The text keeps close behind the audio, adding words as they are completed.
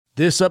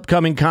This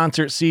upcoming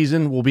concert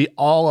season will be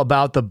all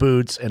about the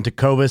boots, and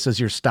Tecovas is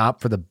your stop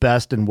for the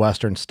best in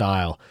Western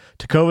style.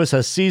 Tecovas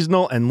has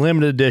seasonal and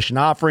limited edition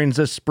offerings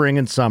this spring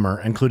and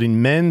summer,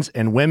 including men's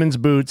and women's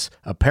boots,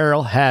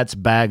 apparel, hats,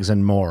 bags,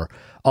 and more.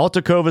 All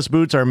Tecovas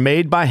boots are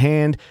made by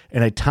hand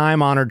in a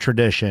time-honored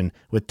tradition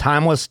with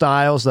timeless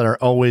styles that are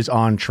always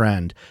on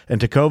trend. And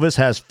Tecovas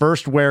has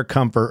first wear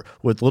comfort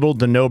with little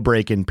to no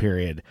break-in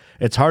period.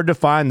 It's hard to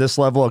find this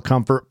level of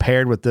comfort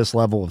paired with this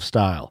level of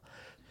style.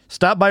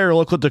 Stop by your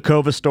local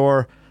Tecovas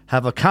store,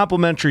 have a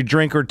complimentary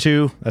drink or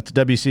two, that's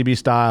WCB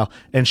style,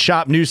 and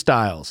shop new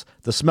styles.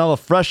 The smell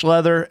of fresh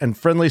leather and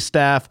friendly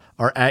staff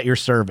are at your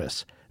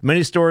service.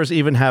 Many stores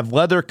even have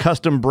leather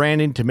custom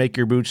branding to make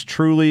your boots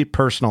truly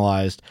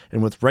personalized.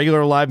 And with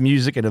regular live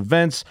music and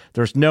events,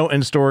 there's no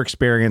in-store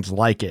experience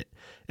like it.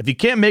 If you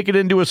can't make it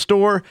into a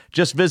store,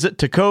 just visit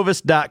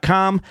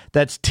tecovas.com.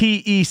 That's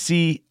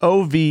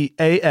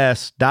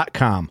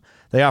TECOVAS.com.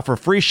 They offer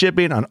free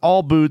shipping on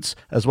all boots,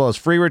 as well as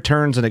free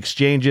returns and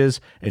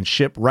exchanges, and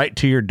ship right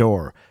to your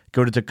door.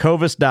 Go to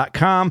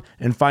tecovas.com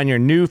and find your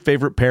new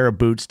favorite pair of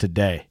boots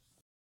today.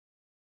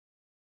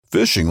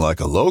 Fishing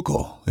like a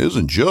local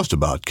isn't just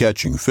about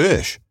catching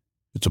fish.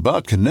 It's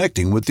about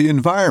connecting with the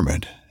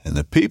environment and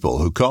the people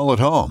who call it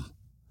home.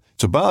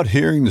 It's about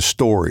hearing the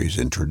stories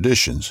and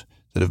traditions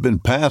that have been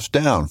passed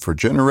down for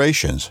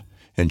generations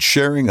and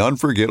sharing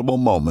unforgettable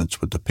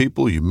moments with the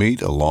people you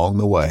meet along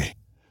the way.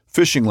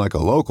 Fishing like a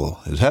local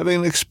is having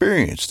an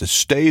experience that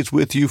stays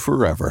with you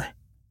forever.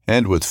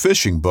 And with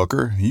Fishing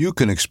Booker, you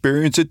can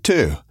experience it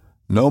too,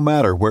 no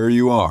matter where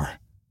you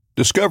are.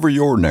 Discover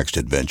your next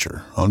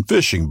adventure on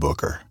Fishing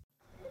Booker.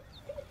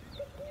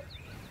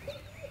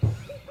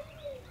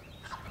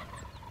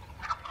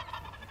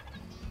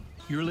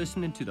 You're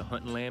listening to the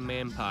Hunting Land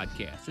Man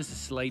podcast. This is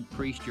Slade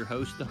Priest, your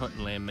host, the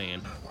Hunting Land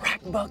Man.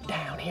 Rack buck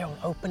down here on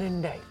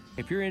opening day.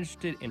 If you're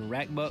interested in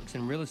rack bucks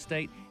and real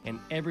estate and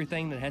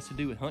everything that has to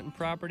do with hunting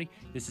property,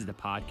 this is the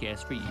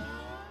podcast for you.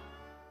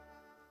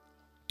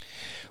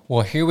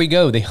 Well, here we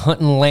go. The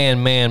Hunting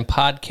Land Man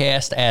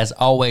podcast, as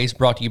always,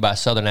 brought to you by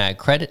Southern Ag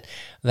Credit.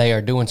 They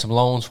are doing some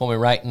loans for me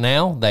right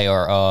now. They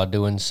are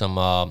doing some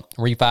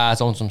refis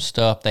on some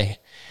stuff. They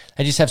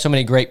just have so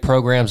many great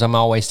programs I'm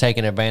always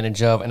taking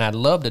advantage of, and I'd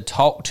love to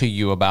talk to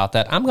you about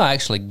that. I'm going to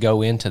actually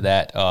go into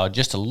that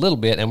just a little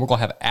bit, and we're going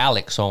to have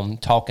Alex on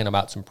talking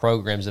about some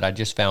programs that I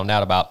just found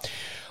out about.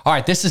 All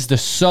right, this is the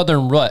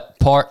Southern Rut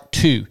Part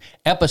 2,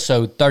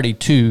 Episode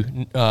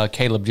 32,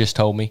 Caleb just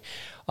told me.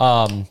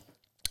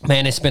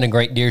 Man, it's been a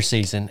great deer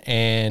season,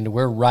 and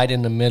we're right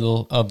in the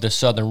middle of the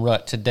Southern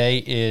Rut.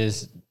 Today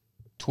is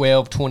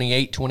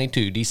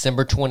 12/28/22,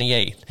 December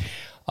 28th.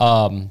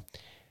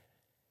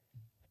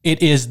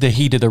 It is the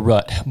heat of the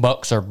rut.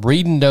 Bucks are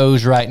breeding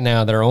does right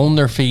now. They're on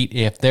their feet.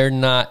 If they're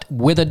not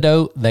with a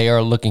doe, they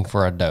are looking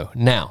for a doe.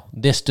 Now,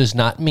 this does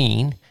not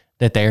mean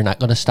that they are not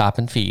going to stop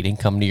and feed and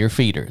come to your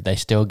feeder. They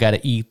still got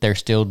to eat. They're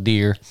still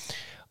deer.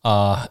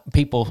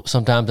 People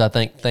sometimes I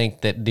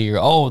think that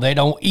deer, they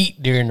don't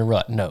eat during the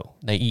rut. No,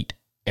 they eat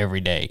every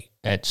day.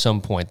 At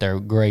some point, they're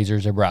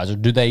grazers or browsers.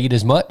 Do they eat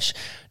as much?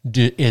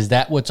 Is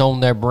that what's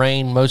on their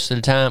brain most of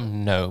the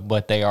time? No,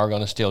 but they are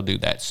going to still do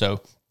that.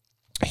 So,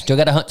 you still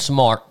got to hunt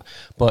smart,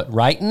 but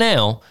right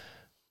now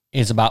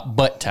is about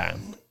butt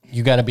time.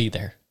 You got to be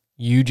there.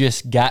 You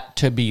just got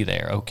to be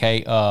there,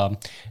 okay?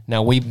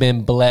 Now, we've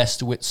been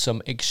blessed with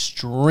some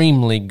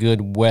extremely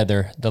good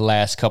weather the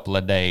last couple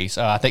of days.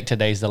 I think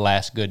today's the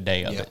last good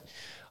day of it.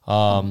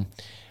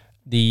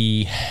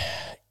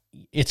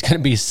 It's going to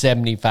be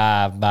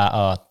 75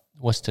 by,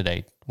 what's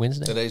today?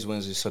 Wednesday? Today's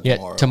Wednesday, so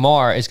tomorrow.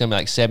 Tomorrow it's going to be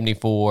like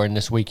 74, and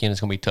this weekend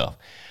it's going to be tough.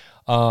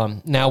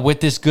 Now,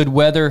 with this good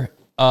weather,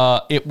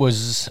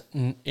 everybody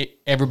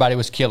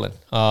was killing.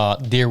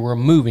 Deer were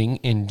moving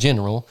in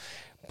general,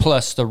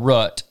 plus the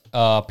rut.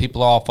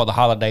 People are off for the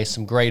holidays,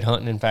 some great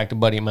hunting. In fact, a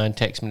buddy of mine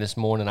texted me this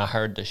morning. I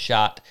heard the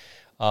shot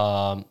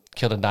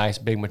killed a nice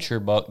big mature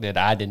buck that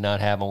I did not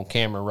have on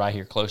camera right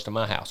here close to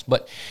my house.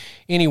 But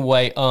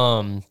anyway,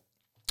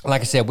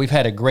 like I said, we've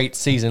had a great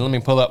season. Let me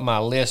pull up my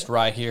list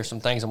right here,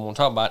 some things I'm going to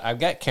talk about. I've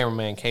got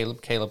cameraman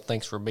Caleb. Caleb,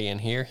 thanks for being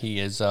here. He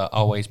is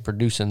always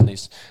producing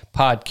this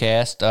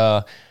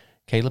podcast.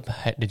 Caleb,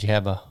 did you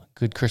have a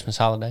good Christmas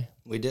holiday?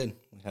 We did.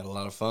 We had a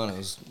lot of fun. It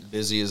was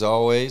busy as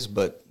always,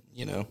 but,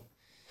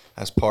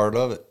 that's part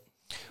of it.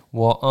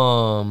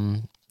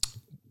 Well,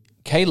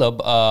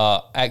 Caleb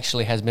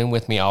actually has been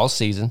with me all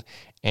season,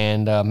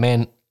 and,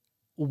 man,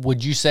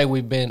 would you say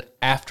we've been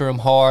after him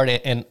hard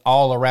and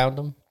all around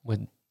him?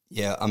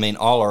 Yeah,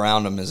 all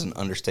around him is an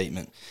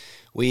understatement.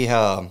 We've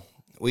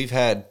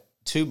had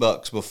 2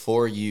 bucks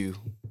before you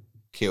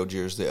killed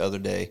yours the other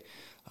day.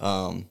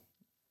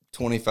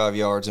 25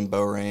 yards in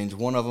bow range.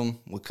 One of them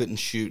we couldn't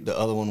shoot. The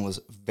other one was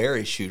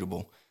very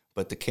shootable,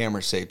 but the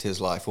camera saved his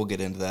life. We'll get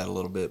into that a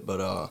little bit.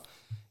 But,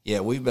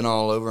 we've been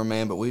all over,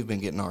 man, but we've been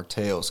getting our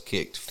tails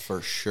kicked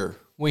for sure.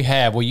 We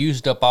have. We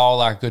used up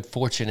all our good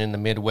fortune in the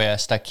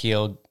Midwest. I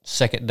killed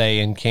second day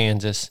in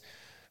Kansas,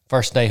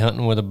 first day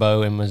hunting with a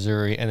bow in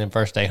Missouri, and then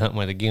first day hunting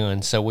with a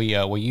gun. So we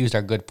used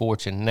our good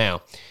fortune.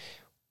 Now,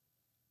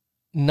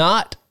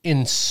 not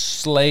in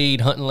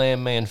Slade hunting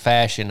landman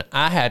fashion,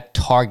 I had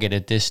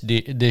targeted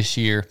this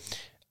year.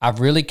 I've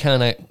really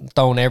kind of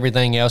thrown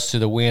everything else to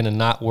the wind and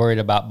not worried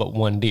about but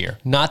one deer.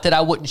 Not that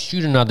I wouldn't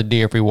shoot another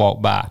deer if he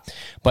walked by,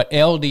 but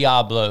El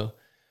Diablo,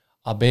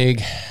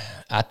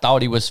 I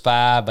thought he was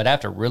 5, but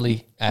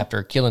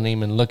after killing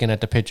him and looking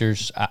at the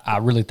pictures, I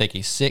really think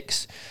he's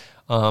 6.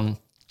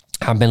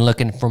 I've been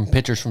looking from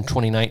pictures from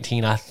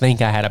 2019. I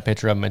think I had a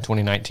picture of him in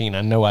 2019.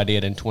 I know I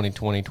did in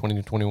 2020,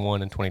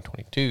 2021, and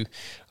 2022,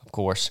 of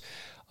course.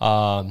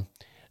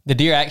 The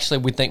deer actually,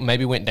 we think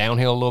maybe went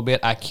downhill a little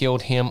bit. I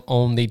killed him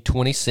on the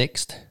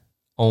 26th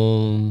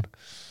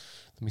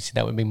let me see,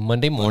 that would be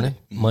Monday morning.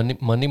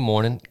 Monday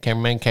morning.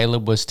 Cameraman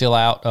Caleb was still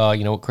out,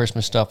 with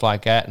Christmas stuff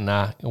like that, and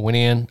I went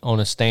in on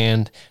a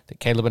stand that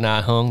Caleb and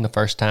I hung the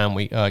first time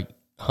we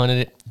hunted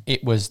it.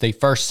 It was the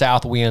first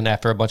south wind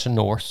after a bunch of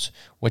norths,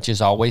 which is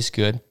always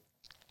good.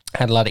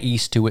 Had a lot of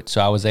east to it,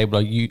 so I was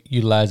able to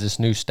utilize this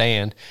new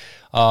stand.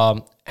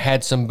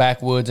 Had some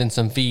backwoods and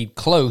some feed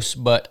close,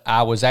 but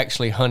I was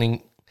actually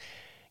hunting.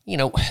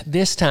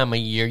 This time of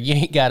year, you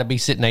ain't got to be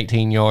sitting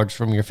 18 yards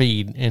from your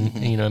feed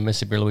in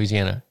Mississippi or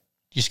Louisiana.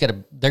 You just got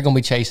to. They're going to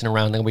be chasing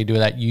around. They're going to be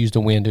doing that. Use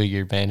the wind to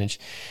your advantage.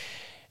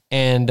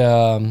 And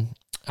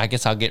I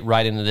guess I'll get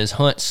right into this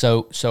hunt.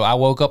 So I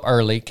woke up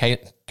early.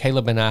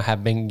 Caleb and I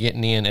have been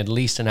getting in at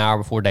least an hour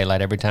before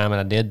daylight every time, and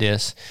I did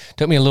this.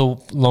 Took me a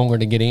little longer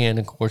to get in,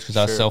 of course, because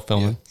I was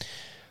self-filming.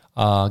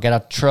 Yeah. Got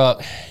out the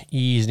truck,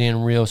 eased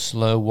in real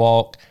slow,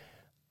 walked.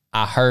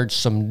 I heard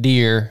some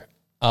deer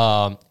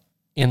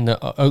in the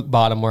oak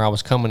bottom where I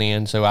was coming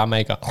in, so I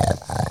make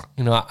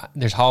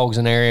there's hogs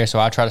in the area, so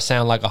I try to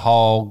sound like a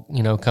hog,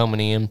 coming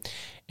in.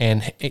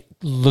 And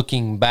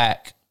looking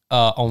back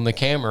on the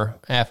camera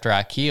after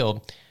I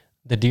killed,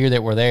 the deer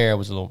that were there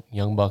was a little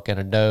young buck and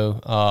a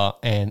doe,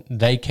 and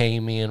they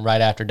came in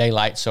right after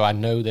daylight, so I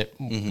know that,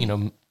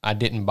 I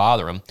didn't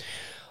bother them.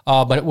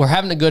 But we're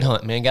having a good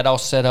hunt, man. Got all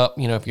set up.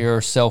 If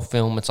you're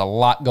self-film, it's a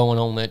lot going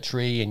on in that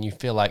tree, and you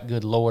feel like,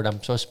 good Lord,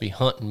 I'm supposed to be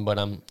hunting, but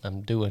I'm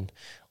doing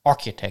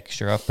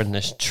architecture up in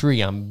this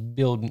tree. I'm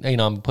building,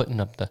 I'm putting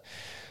up the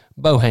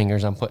bow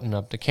hangers, I'm putting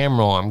up the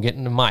camera, I'm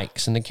getting the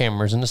mics and the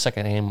cameras and the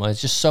second hand. It's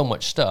just so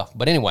much stuff.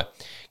 But anyway,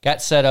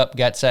 got set up,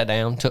 got sat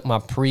down, took my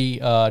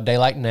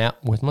pre-daylight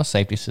nap with my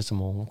safety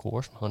system on, of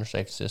course, my hunter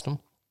safety system.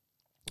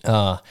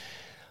 Right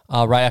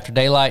after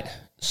daylight,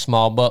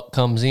 small buck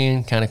comes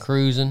in, kind of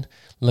cruising,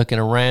 looking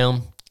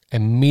around.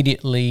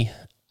 Immediately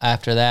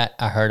after that,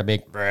 I heard a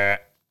big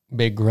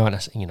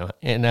grunt,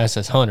 and that's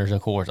as hunters,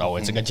 of course. Oh,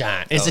 it's like a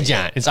giant. It's a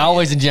giant. It's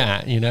always a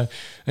giant, It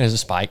was a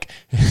spike.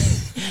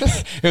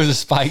 It was a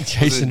spike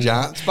chasing. Was it a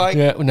giant spike?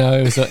 Yeah,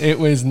 no, it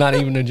was not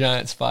even a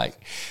giant spike.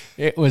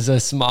 It was a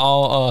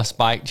small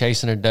spike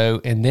chasing a doe,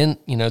 and then,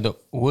 the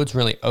woods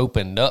really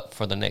opened up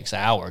for the next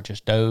hour.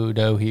 Just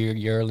doe here,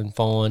 yearling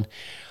fawn,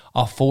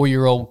 a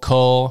 4-year-old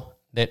cull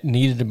that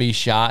needed to be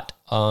shot.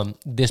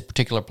 This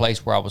particular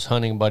place where I was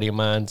hunting, a buddy of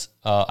mine's,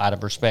 out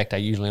of respect, I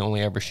usually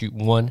only ever shoot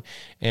one,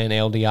 and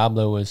El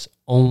Diablo is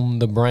on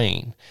the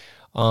brain.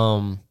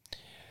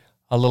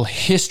 A little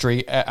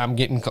history. I'm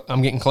getting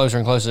closer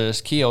and closer to this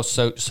kill.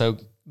 So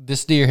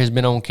this deer has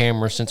been on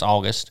camera since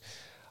August.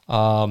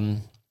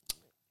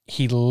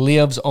 He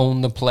lives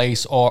on the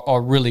place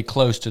or really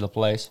close to the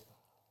place.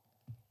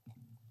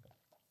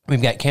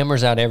 We've got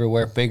cameras out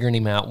everywhere, figuring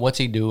him out. What's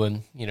he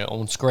doing?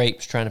 On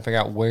scrapes, trying to figure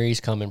out where he's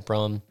coming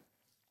from.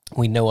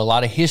 We know a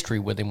lot of history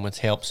with him, which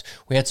helps.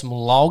 We had some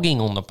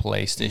logging on the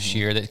place this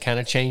year that kind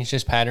of changed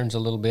his patterns a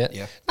little bit.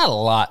 Yeah. Not a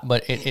lot,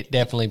 but it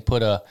definitely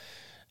put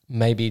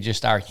maybe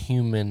just our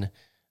human,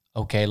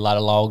 a lot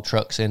of log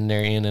trucks in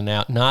there, in and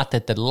out. Not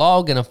that the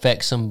logging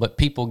affects them, but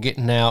people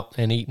getting out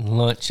and eating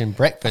lunch and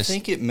breakfast. I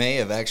think it may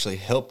have actually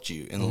helped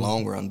you in the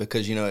long run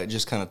because, it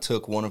just kind of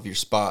took one of your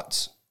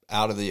spots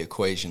out of the it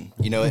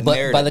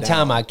but by the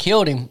time I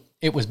killed him,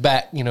 it was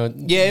back, Yeah,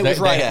 it was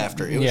right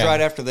after. It was right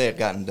after they had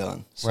gotten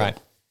done. So. Right.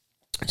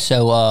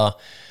 So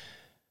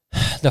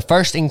the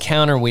first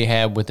encounter we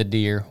had with the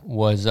deer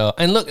was,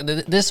 and look,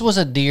 this was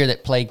a deer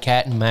that played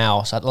cat and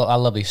mouse. I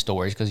love these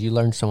stories because you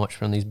learn so much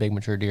from these big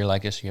mature deer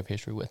like this you have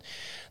history with.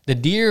 The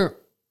deer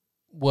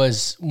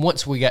was,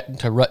 once we got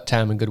to rut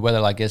time and good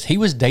weather like this, he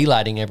was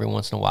daylighting every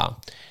once in a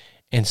while.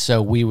 And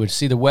so we would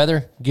see the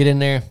weather, get in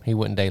there, he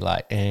wouldn't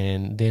daylight.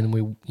 And then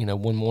we,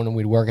 one morning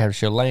we'd work out to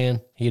show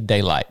land, he'd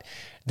daylight.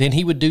 Then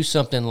he would do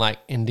something like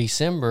in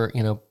December,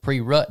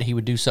 pre-rut, he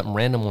would do something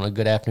random on a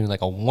good afternoon,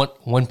 like a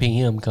 1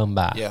 p.m. come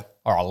by. Yeah.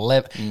 Or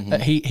 11.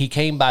 Mm-hmm. He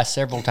came by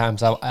several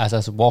times. As I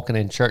was walking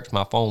in church,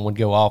 my phone would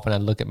go off and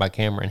I'd look at my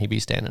camera and he'd be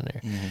standing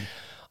there.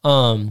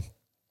 Mm-hmm.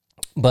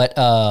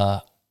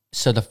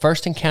 So the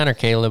first encounter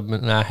Caleb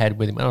and I had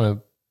with him, I don't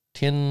know,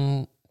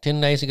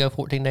 10 days ago,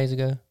 14 days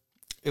ago?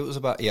 It was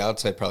about, I'd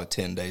say probably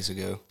 10 days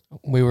ago.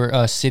 We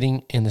were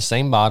sitting in the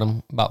same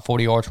bottom, about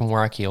 40 yards from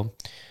where I killed.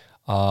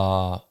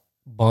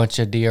 Bunch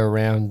of deer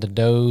around. The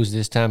does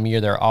this time of year,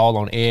 they're all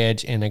on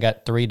edge, and they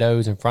got 3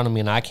 does in front of me,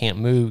 and I can't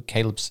move.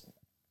 Caleb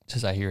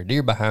says, I hear a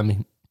deer behind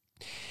me.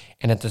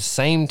 And at the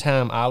same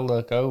time I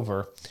look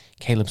over,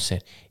 Caleb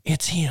said,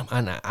 "It's him."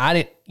 And I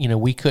didn't,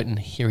 we couldn't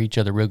hear each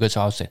other real good.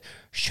 So I was saying,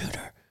 "Shoot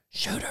her,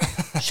 shoot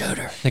her, shoot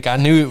her." Like I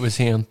knew it was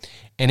him.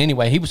 And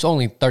anyway, he was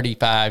only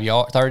 35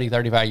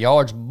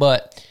 yards,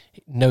 but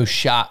no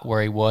shot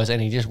where he was.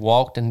 And he just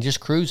walked and just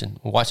cruising.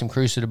 We watched him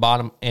cruise to the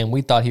bottom, and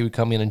we thought he would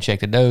come in and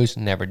check the does.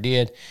 Never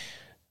did.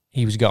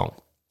 He was gone.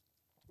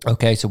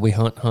 Okay, so we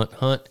hunt.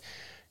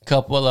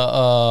 Couple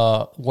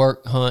of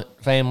work, hunt,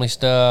 family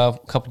stuff.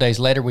 A couple days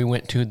later, we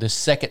went to the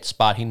second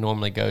spot he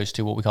normally goes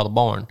to, what we call the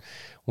barn.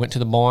 Went to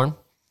the barn,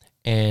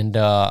 and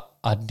a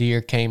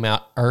deer came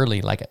out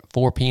early, like at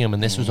 4 p.m.,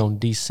 and this was on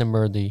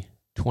December the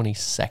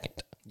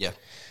 22nd. Yeah.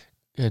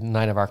 The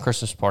night of our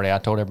Christmas party. I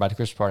told everybody at the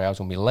Christmas party I was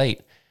going to be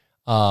late.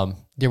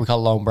 Deer we call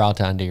long brow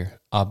tine deer,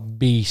 a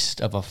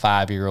beast of a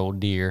 5-year-old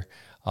deer.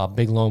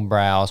 Big long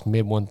brows,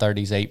 mid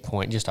 130s,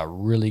 8-point, just a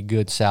really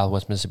good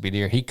Southwest Mississippi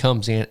deer. He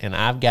comes in, and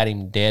I've got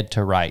him dead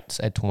to rights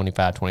at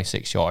 25,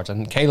 26 yards.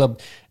 And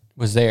Caleb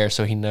was there,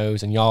 so he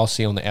knows. And y'all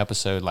see on the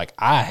episode, like,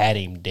 I had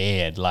him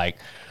dead. Like,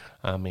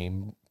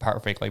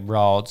 perfectly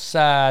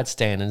broadside,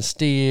 standing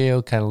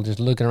still, kind of just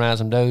looking around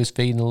some does,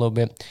 feeding a little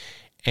bit.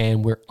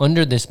 And we're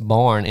under this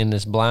barn in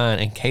this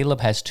blind, and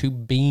Caleb has 2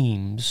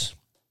 beams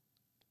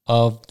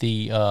of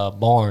the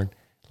barn.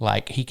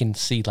 Like, he can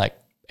see, like,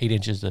 8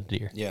 inches of the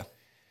deer. Yeah.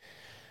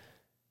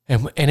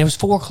 And it was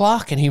 4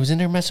 o'clock, and he was in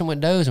there messing with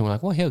does, and we're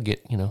like, well, he'll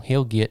get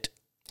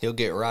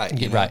right.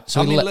 Get right.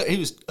 So he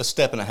was a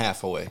step and a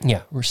half away.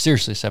 Yeah, we're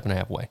seriously a step and a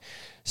half away.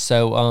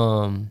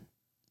 So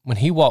when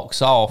he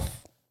walks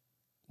off,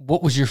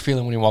 what was your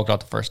feeling when he walked off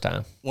the first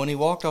time? When he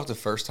walked off the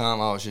first time,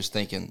 I was just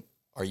thinking,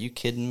 are you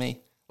kidding me?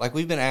 Like,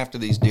 we've been after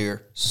these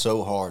deer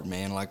so hard,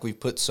 man. Like, we've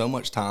put so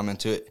much time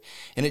into it,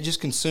 and it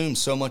just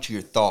consumes so much of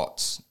your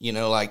thoughts.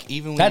 Like,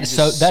 even when that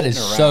is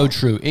so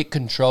true. It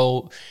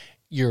controls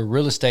your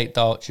real estate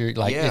thoughts. You're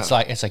like, it's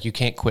like you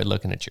can't quit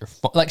looking at your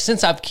phone. Like,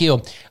 since I've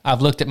killed,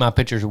 I've looked at my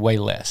pictures way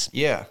less.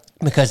 Yeah,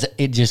 because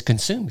it just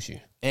consumes you.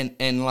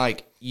 And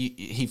like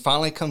he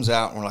finally comes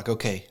out, and we're like,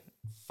 okay,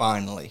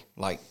 finally,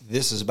 like,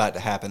 this is about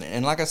to happen.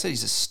 And like I said,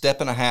 he's a step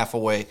and a half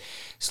away.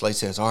 Slade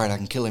says, "All right, I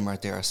can kill him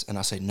right there." And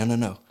I say,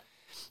 no.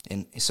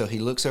 And so he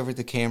looks over at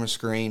the camera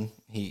screen.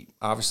 He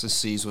obviously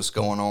sees what's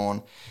going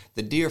on.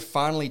 The deer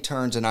finally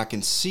turns, and I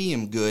can see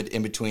him good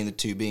in between the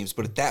 2 beams.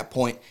 But at that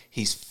point,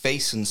 he's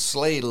facing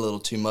Slade a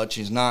little too much.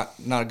 He's not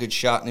a good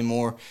shot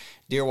anymore.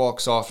 Deer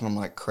walks off, and I'm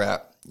like,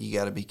 crap, you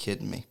got to be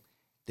kidding me.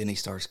 Then he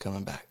starts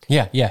coming back.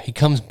 Yeah, he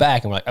comes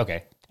back, and we're like,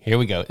 okay, here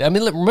we go. I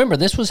mean, look, remember,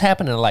 this was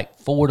happening at like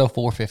 4 to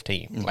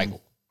 4:15, like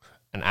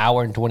an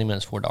hour and 20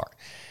 minutes before dark.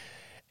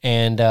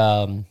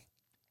 And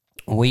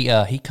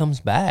he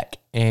comes back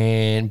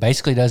and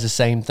basically does the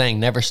same thing,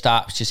 never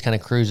stops, just kind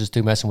of cruises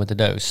through messing with the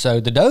does. So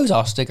the does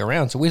all stick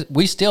around. So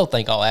we still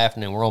think all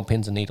afternoon we're on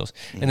pins and needles.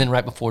 And then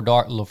right before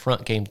dark, a little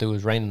front came through. It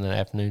was raining that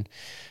afternoon.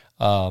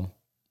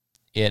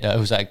 It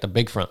was like the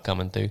big front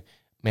coming through.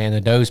 Man, the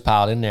does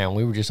piled in there, and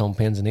we were just on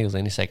pins and needles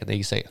any second that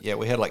you see it. Yeah,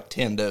 we had like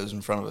 10 does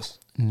in front of us.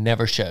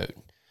 Never showed.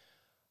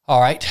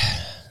 All right.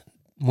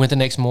 Went the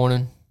next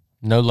morning.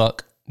 No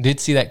luck. Did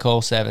see that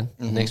coil 7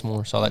 the next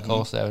morning. Saw that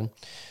coil 7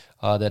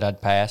 that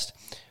I'd passed.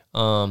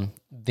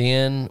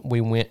 Then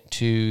we went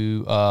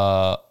to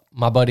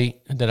my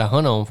buddy that I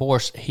hunt on for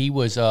us. He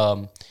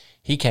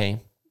came,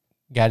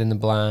 got in the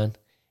blind,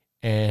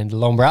 and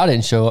Lone Brow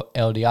didn't show up.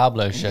 El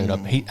Diablo showed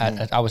up.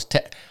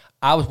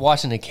 I was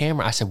watching the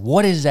camera. I said,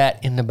 "What is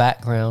that in the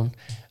background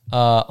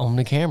on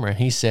the camera?" And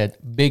he said,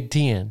 "Big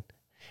 10."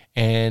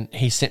 And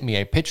he sent me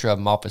a picture of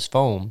him off his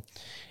phone,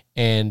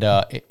 and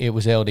it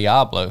was El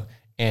Diablo.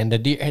 And the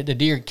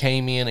deer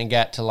came in and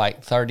got to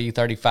like 30,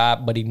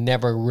 35, but he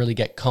never really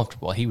got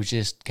comfortable. He was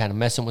just kind of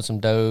messing with some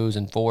does,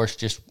 and Forrest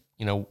just,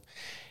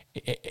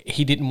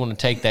 he didn't want to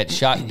take that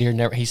shot.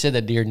 He said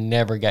that deer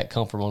never got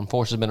comfortable, and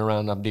Forrest has been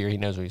around enough deer. He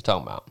knows what he's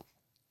talking about.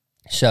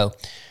 So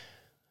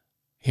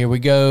here we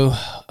go.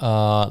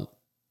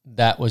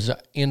 That was the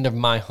end of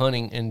my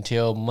hunting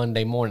until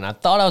Monday morning. I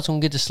thought I was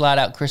going to get to slide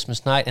out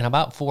Christmas night, and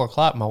about 4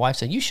 o'clock, my wife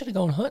said, "You should have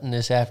gone hunting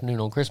this afternoon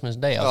on Christmas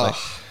Day." I was like,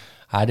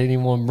 I didn't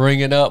even want to bring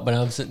it up, but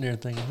I'm sitting there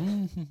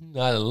thinking,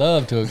 I'd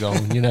love to have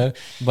gone,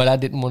 but I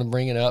didn't want to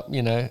bring it up,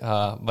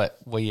 but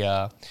we,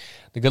 the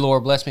good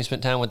Lord blessed me,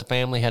 spent time with the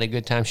family, had a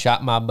good time,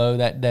 shot my bow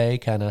that day,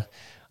 kind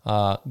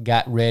of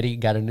got ready,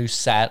 got a new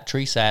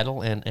tree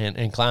saddle,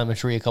 and climbed the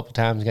tree a couple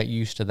times, got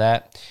used to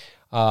that.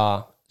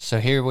 So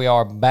here we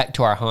are back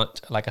to our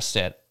hunt. Like I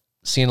said,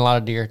 seeing a lot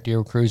of deer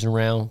were cruising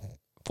around.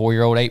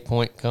 4-year-old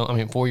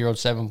 4-year-old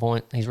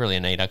 7-point. He's really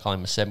an 8. I call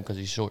him a 7 because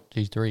he's short.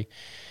 He's 3.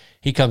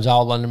 He comes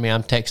all under me.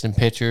 I'm texting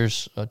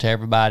pictures to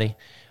everybody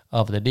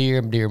of the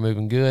deer. Deer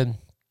moving good.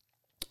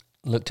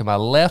 Look to my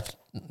left.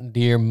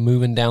 Deer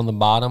moving down the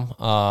bottom.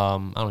 I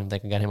don't even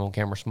think I got him on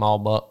camera. Small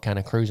buck kind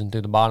of cruising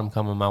through the bottom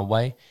coming my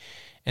way.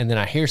 And then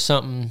I hear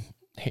something,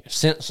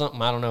 sense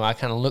something. I don't know. I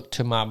kind of look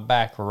to my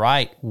back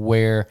right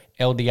where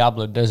El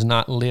Diablo does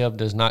not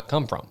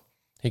come from.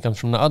 He comes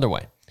from the other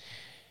way.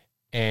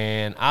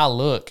 And I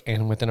look,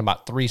 and within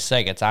about 3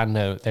 seconds, I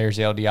know there's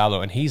El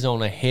Diablo, and he's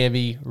on a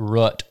heavy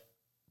rut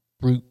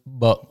brute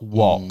buck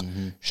walk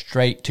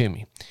straight to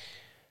me.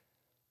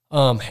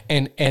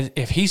 And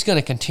if he's going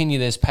to continue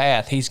this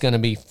path, he's going to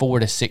be 4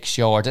 to 6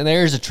 yards. And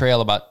there's a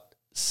trail about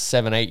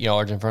 7, 8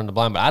 yards in front of the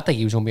blind, but I think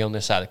he was going to be on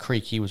this side of the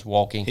creek. He was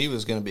walking. He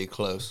was going to be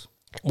close.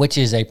 Which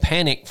is a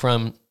panic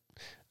from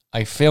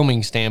a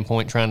filming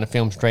standpoint, trying to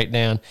film straight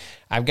down.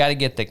 I've got to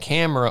get the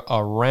camera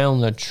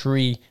around the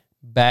tree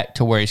back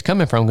to where he's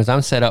coming from because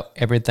I'm set up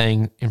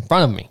everything in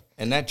front of me.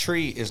 And that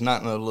tree is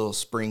not a little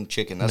spring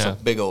chicken. That's a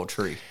big old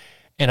tree.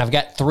 And I've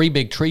got 3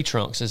 big tree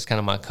trunks. This is kind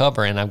of my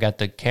cover, and I've got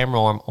the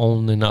camera arm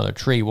on another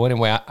tree. Well,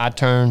 anyway, I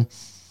turn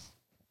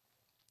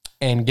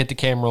and get the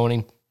camera on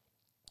him,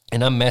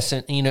 and I'm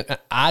messing.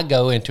 I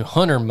go into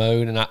hunter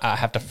mode, and I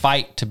have to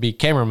fight to be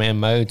cameraman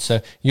mode.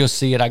 So you'll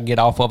see it. I get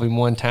off of him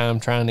one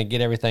time trying to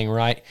get everything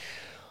right.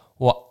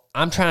 Well,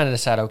 I'm trying to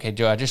decide, okay,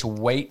 do I just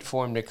wait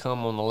for him to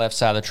come on the left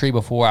side of the tree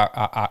before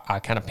I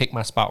kind of pick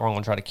my spot where I'm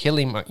going to try to kill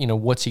him? Or,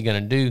 what's he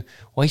going to do?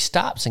 Well, he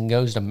stops and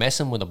goes to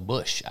messing with a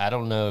bush. I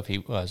don't know if he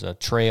was a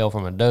trail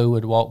from a doe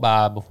would walk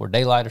by before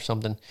daylight or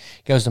something.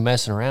 He goes to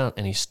messing around,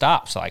 and he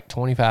stops like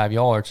 25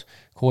 yards,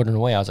 quartering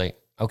away. I was like,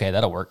 okay,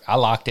 that'll work. I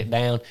locked it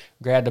down,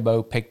 grabbed the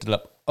bow, picked it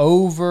up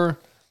over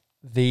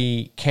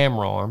the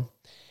camera arm,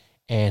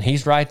 and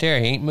he's right there.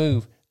 He ain't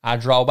moved. I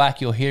draw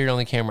back. You'll hear it on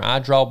the camera. I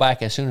draw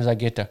back as soon as I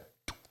get to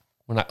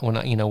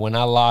when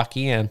I lock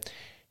in,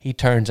 he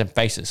turns and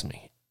faces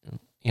me.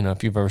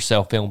 If you've ever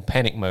self-filmed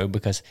panic mode,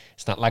 because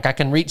it's not like I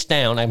can reach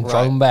down and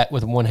throw him back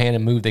with one hand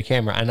and move the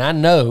camera. And I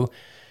know,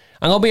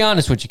 I'm going to be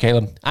honest with you,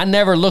 Caleb, I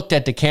never looked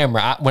at the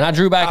camera. When I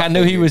drew back, I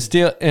knew he was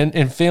still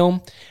in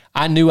film.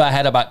 I knew I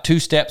had about 2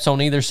 steps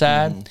on either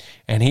side,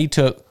 and he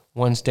took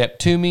 1 step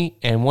to me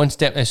and 1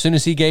 step. As soon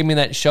as he gave me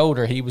that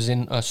shoulder, he was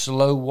in a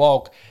slow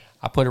walk.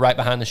 I put it right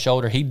behind the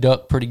shoulder. He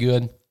ducked pretty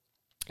good,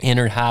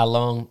 entered high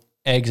lung,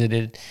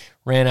 exited,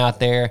 ran out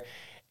there,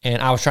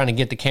 and I was trying to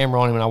get the camera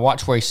on him, and I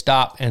watched where he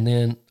stopped, and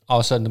then all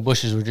of a sudden the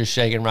bushes were just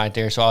shaking right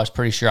there, so I was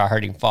pretty sure I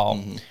heard him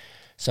fall.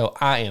 So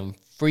I am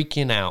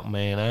freaking out,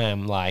 man. I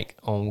am like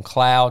on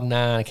cloud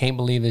 9. I can't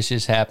believe this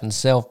just happened.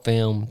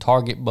 Self-film,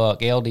 target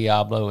buck, El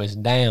Diablo is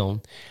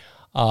down.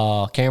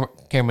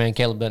 Cameraman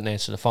Caleb doesn't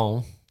answer the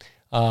phone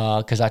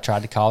because I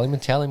tried to call him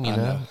and tell him,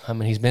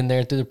 he's been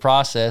there through the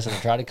process, and I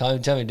tried to call him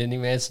and tell him he didn't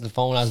even answer the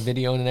phone. I was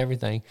videoing and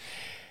everything.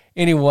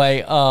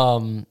 Anyway,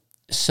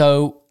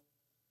 so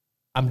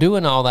I'm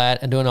doing all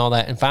that,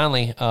 and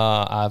finally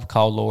I've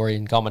called Lori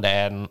and called my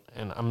dad, and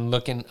I'm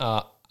looking.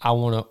 I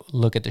want to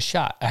look at the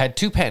shot. I had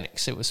 2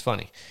 panics. It was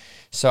funny.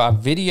 So I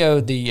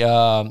videoed the.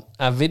 I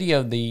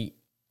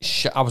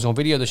was going to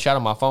video the shot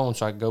on my phone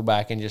so I could go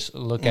back and just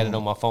look at it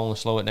on my phone and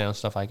slow it down,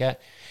 stuff like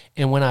that.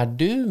 And when I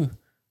do,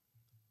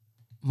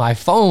 my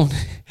phone,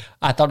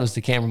 I thought it was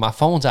the camera. My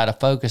phone's out of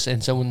focus,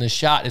 and so when the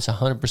shot is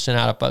 100%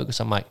 out of focus,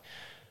 I'm like,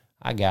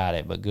 I got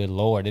it, but good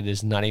Lord, it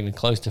is not even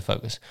close to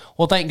focus.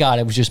 Well, thank God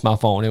it was just my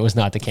phone. It was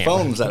not the camera.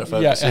 Phone's out of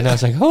focus. Yeah, and I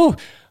was like,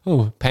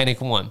 oh,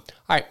 panic 1. All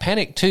right,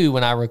 panic 2,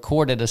 when I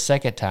recorded a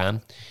second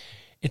time,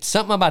 it's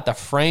something about the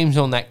frames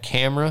on that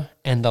camera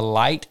and the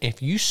light.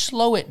 If you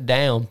slow it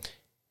down,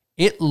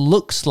 it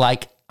looks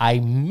like I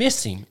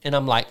miss him. And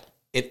I'm like,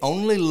 it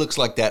only looks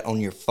like that on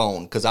your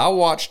phone, because I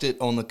watched it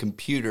on the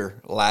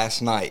computer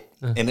last night,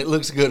 and it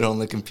looks good on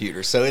the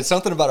computer. So it's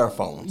something about our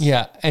phones.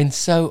 Yeah, and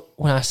so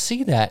when I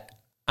see that,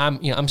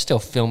 I'm still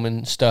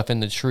filming stuff in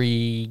the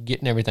tree,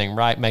 getting everything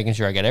right, making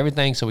sure I got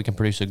everything so we can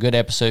produce a good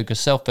episode, because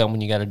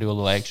self-filming, you got to do a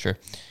little extra.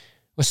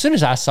 As soon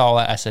as I saw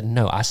that, I said,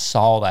 no, I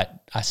saw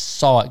that. I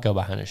saw it go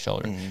behind his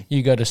shoulder.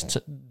 You go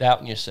to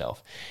doubting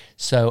yourself.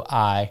 So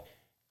I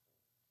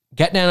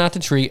got down out the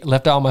tree,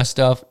 left all my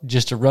stuff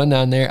just to run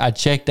down there. I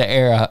checked the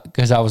air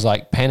because I was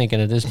like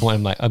panicking at this point.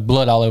 I'm like,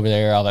 blood all over the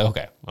air. I was like,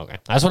 okay.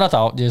 That's what I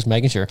thought, just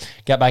making sure.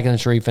 Got back in the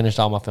tree, finished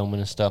all my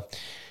filming and stuff.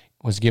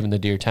 Was giving the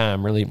deer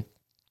time, really.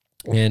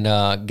 And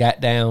got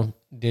down,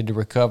 did the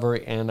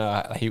recovery, and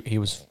he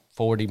was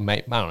 40,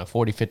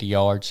 50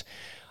 yards.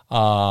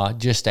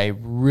 Just a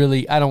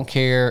really, I don't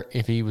care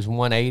if he was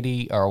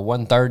 180 or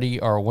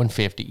 130 or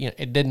 150.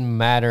 It didn't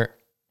matter.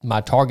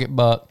 My target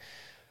buck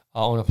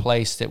on a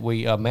place that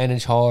we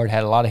manage hard,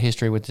 had a lot of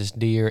history with this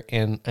deer,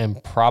 and am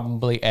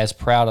probably as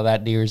proud of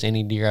that deer as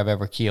any deer I've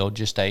ever killed.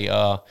 Just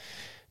a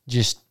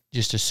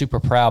super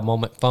proud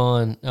moment,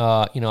 fun.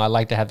 I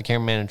like to have the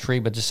cameraman in a tree,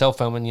 but the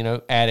self-filming,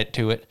 add it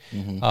to it.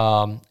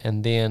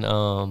 And then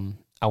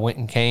I went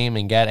and came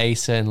and got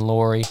Asa and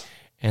Lori,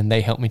 and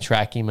they helped me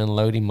track him and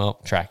load him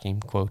up, track him,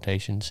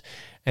 quotations,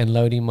 and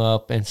load him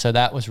up. And so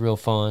that was real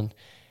fun.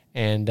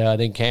 And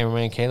then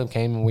cameraman Caleb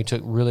came, and we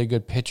took really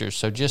good pictures.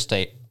 So just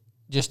an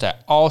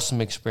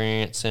awesome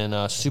experience,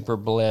 and super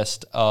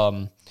blessed.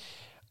 I'm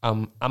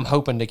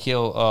hoping to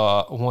kill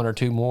 1 or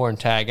 2 more and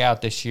tag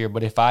out this year,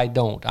 but if I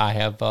don't, I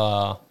have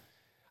a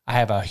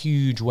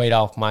huge weight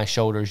off my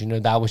shoulders.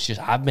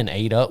 I've been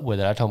ate up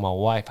with it. I told my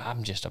wife,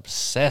 I'm just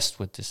obsessed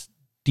with this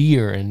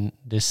deer, and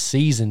this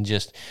season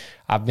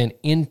I've been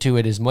into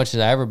it as much as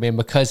I've ever been,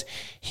 because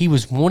he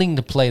was wanting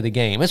to play the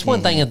game. It's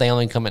one thing if they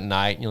only come at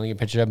night, you get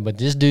pictures of him, but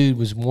this dude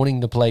was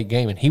wanting to play a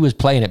game, and he was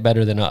playing it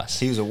better than us.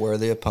 He was a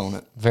worthy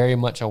opponent. Very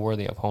much a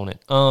worthy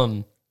opponent.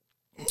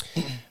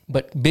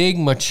 But big,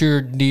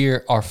 mature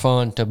deer are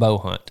fun to bow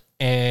hunt.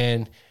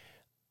 And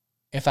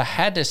if I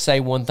had to say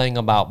one thing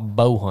about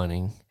bow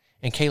hunting,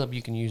 and Caleb,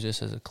 you can use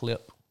this as a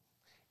clip.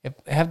 If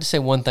I have to say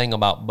one thing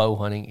about bow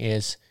hunting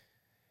is,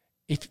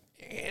 if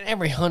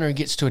every hunter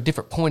gets to a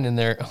different point in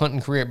their hunting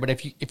career, but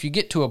if you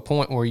get to a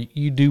point where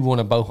you do want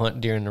to bow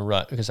hunt during the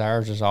rut, because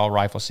ours is all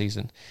rifle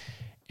season,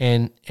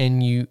 and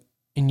you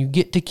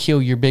get to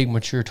kill your big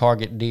mature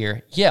target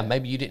deer, yeah,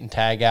 maybe you didn't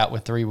tag out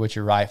with 3 with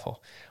your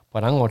rifle,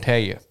 but I'm gonna tell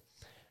you,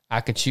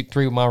 I could shoot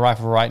 3 with my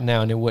rifle right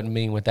now, and it wouldn't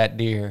mean with that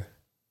deer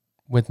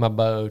with my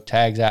bow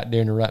tags out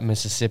during the rut in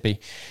Mississippi,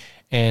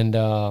 and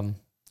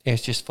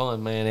it's just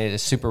fun, man. It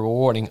is super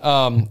rewarding.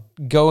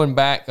 Going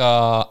back,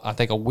 I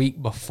think a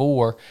week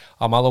before,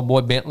 my little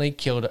boy Bentley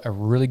killed a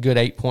really good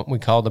 8-point we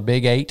call the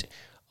Big 8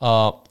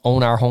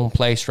 on our home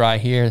place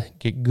right here.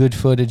 Get good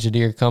footage. The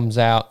deer comes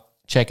out,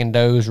 checking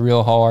does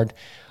real hard.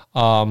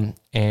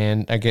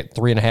 And I get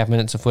 3.5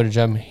 minutes of footage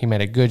of him. He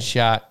made a good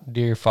shot.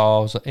 Deer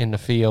falls in the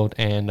field,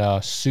 and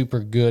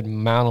super good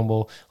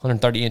mountable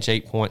 130-inch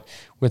 8-point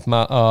with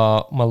my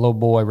my little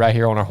boy right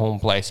here on our home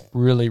place.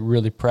 Really,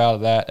 really proud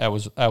of that. That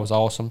was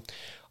awesome.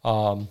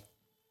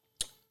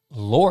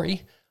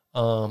 Lori,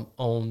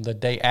 on the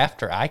day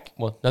after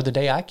the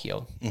day I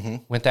killed,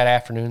 went that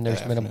afternoon.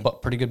 There's been a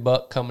pretty good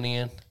buck coming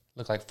in.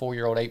 Looked like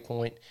 4-year-old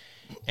 8-point.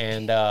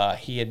 And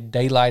he had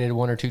daylighted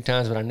 1 or 2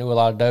 times, but I knew a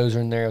lot of does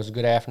were in there. It was a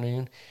good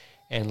afternoon.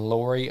 And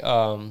Lori,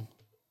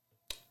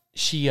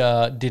 she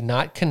did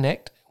not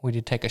connect. We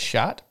did take a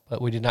shot,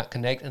 but we did not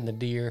connect, and the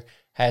deer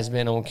has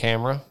been on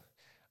camera.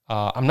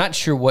 I'm not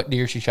sure what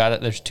deer she shot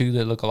at. There's 2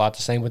 that look a lot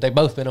the same, but they've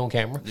both been on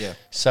camera. Yeah.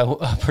 So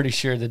I'm pretty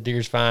sure the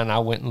deer's fine. I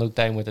went and looked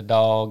at him with the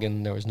dog,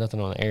 and there was nothing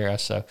on the arrow.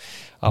 So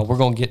we're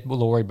going to get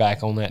Lori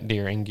back on that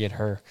deer and get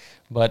her.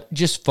 But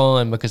just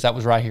fun, because that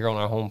was right here on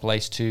our home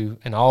place too.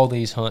 And all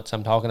these hunts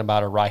I'm talking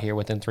about are right here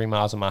within 3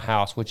 miles of my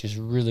house, which is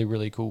really,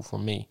 really cool for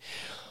me.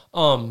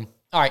 All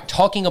right,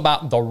 talking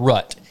about the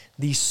rut.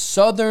 The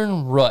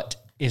Southern Rut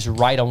is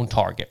right on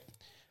target.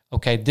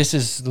 Okay, this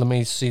is, let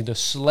me see, the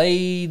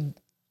Slade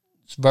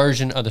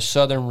version of the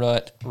Southern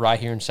Rut right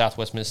here in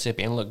southwest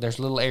Mississippi. And look, there's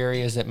little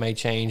areas that may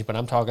change, but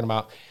I'm talking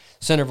about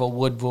Centerville,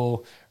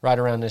 Woodville, right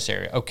around this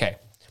area. Okay,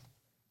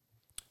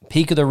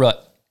 peak of the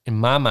rut, in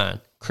my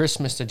mind,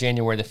 Christmas to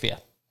January the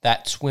 5th.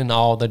 That's when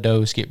all the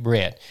does get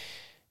bred.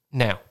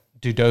 Now,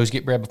 do does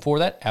get bred before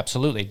that?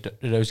 Absolutely. Do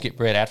does get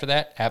bred after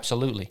that?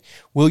 Absolutely.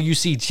 Will you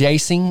see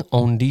chasing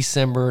on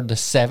December the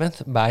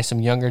 7th by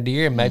some younger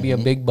deer and maybe a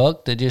big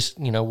buck that just,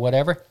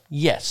 whatever?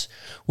 Yes.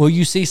 Will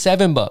you see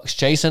 7 bucks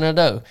chasing a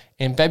doe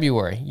in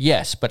February?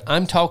 Yes. But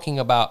I'm talking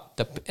about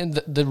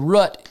the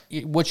rut.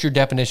 What's your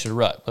definition of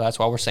rut? Well, that's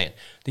what we're saying.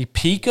 The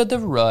peak of the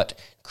rut,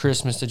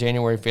 Christmas to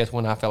January 5th,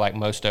 when I feel like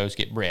most does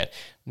get bred.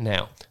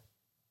 Now,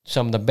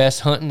 some of the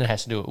best hunting that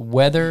has to do with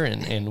weather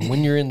and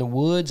when you're in the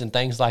woods and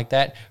things like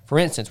that. For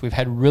instance, we've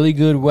had really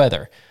good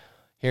weather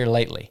here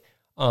lately.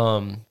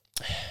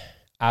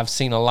 I've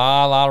seen a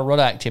lot of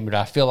rut activity.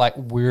 I feel like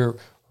we're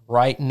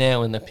right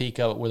now in the peak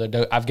of it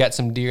where I've got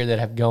some deer that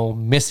have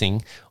gone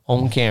missing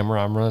on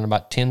camera. I'm running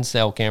about 10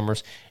 cell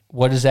cameras.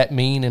 What does that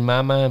mean in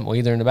my mind? Well,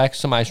 either in the back of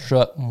somebody's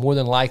truck, more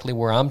than likely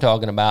where I'm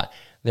talking about,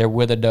 they're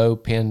with a doe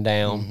pinned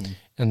down,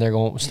 and they're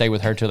going to stay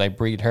with her till they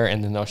breed her,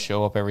 and then they'll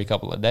show up every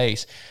couple of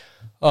days.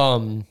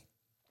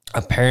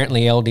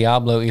 Apparently El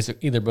Diablo is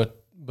either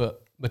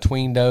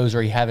between does,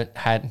 or he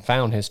hadn't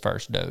found his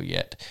first doe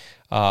yet.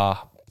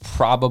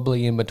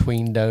 Probably in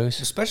between does,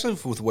 especially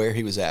with where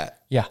he was at.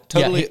 Yeah,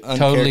 totally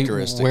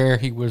uncharacteristic. Totally where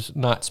he was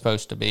not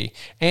supposed to be,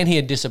 and he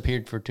had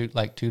disappeared for 2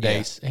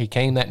 days. Yeah. He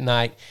came that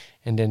night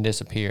and then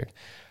disappeared.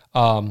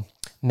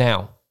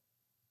 Now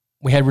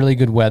we had really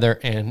good weather,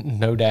 and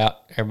no doubt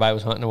everybody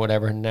was hunting or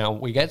whatever. Now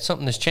we got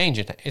something that's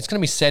changing. It's going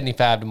to be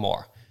 75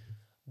 tomorrow.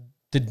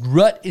 The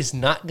rut is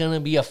not going to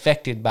be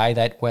affected by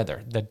that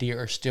weather. The deer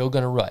are still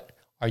going to rut.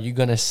 Are you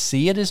going to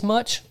see it as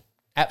much?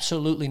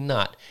 Absolutely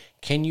not.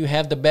 Can you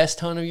have the best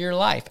hunt of your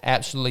life?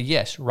 Absolutely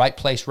yes. Right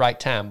place, right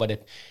time.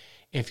 But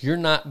if you're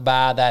not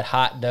by that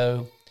hot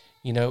doe,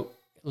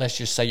 let's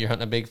just say you're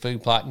hunting a big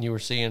food plot and you were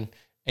seeing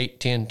 8,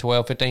 10,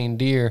 12, 15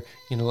 deer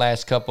in the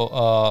last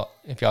couple.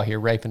 If y'all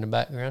hear Rafe in the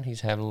background, he's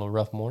having a little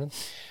rough morning.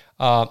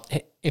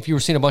 If you were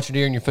seeing a bunch of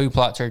deer in your food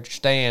plots or at your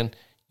stand,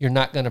 you're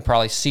not going to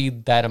probably see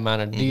that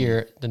amount of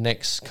deer the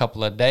next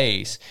couple of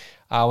days.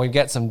 We've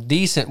got some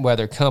decent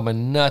weather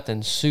coming,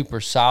 nothing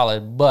super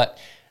solid, but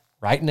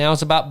right now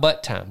it's about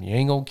butt time. You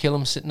ain't going to kill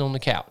them sitting on the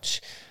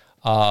couch.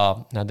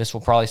 Now, this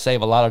will probably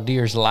save a lot of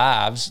deer's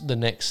lives the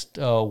next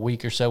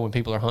week or so when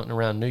people are hunting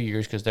around New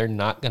Year's, because they're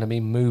not going to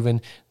be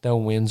moving. The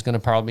wind's going to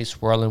probably be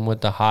swirling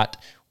with the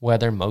hot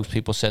weather. Most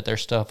people set their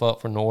stuff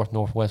up for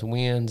northwest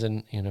winds,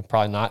 and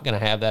probably not going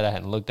to have that. I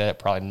hadn't looked at it.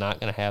 Probably not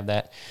going to have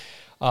that.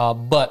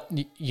 But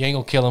you ain't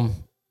going to kill them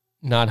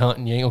not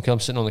hunting. You ain't going to kill them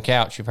sitting on the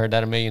couch. You've heard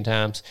that a million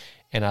times.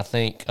 And I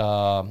think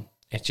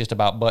it's just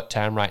about butt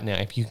time right now.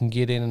 If you can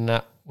get in and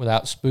out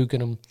without spooking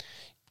them,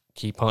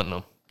 keep hunting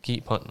them.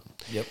 Keep hunting them.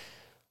 Yep.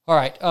 All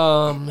right.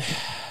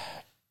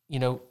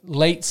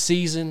 Late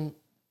season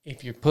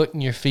if you're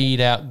putting your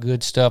feed out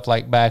good stuff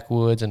like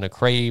backwoods and the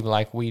crave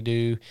like we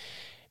do,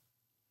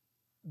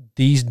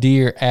 these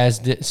deer,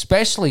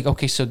 especially,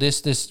 okay, so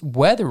this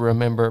weather,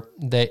 remember,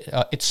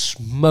 that it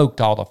smoked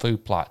all the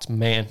food plots.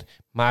 Man,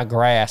 my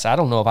grass, I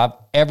don't know if I've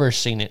ever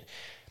seen it,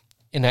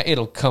 and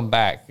it'll come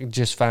back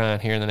just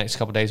fine here in the next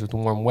couple of days with the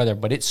warm weather,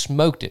 but it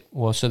smoked it.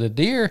 Well, so the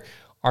deer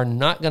are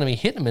not going to be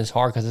hitting them as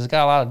hard because it's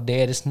got a lot of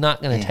dead. It's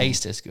not going to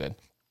taste as good.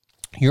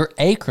 Your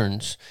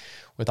acorns,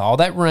 with all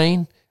that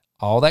rain,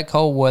 all that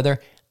cold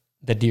weather,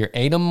 the deer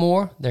ate them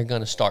more. They're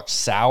going to start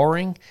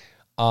souring.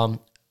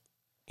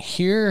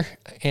 Here,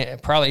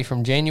 probably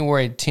from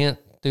January 10th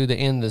through the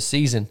end of the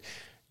season,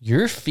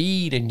 your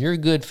feed and your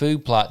good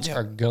food plots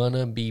are going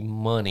to be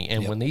money.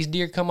 And when these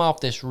deer come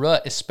off this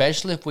rut,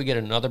 especially if we get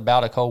another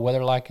bout of cold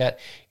weather like that,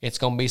 it's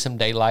going to be some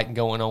daylight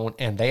going on.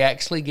 And they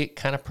actually get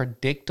kind of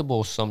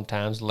predictable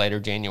sometimes later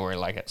January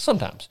like that.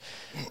 Sometimes.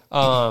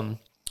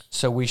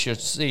 So we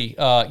should see.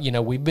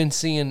 We've been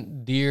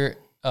seeing deer.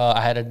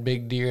 I had a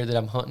big deer that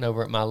I'm hunting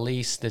over at my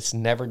lease that's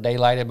never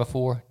daylighted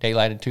before.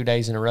 Daylighted 2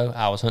 days in a row.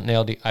 I was hunting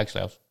LD.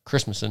 Actually, I was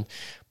Christmasing.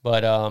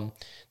 But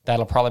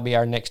that'll probably be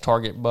our next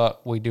target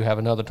buck. We do have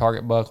another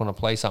target buck on a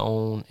place I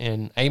own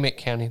in Amick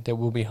County that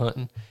we'll be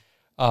hunting.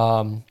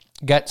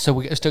 So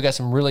we still got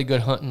some really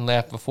good hunting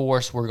left before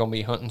us. We're going to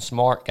be hunting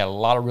smart. Got a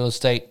lot of real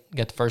estate.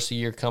 Got the first of the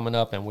year coming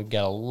up, and we've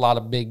got a lot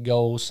of big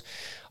goals.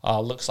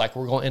 Looks like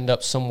we're going to end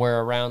up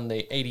somewhere around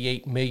the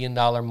 $88 million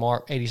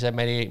mark,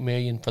 $88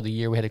 million for the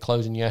year. We had a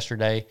closing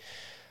yesterday.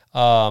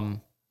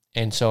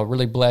 And so a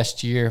really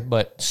blessed year,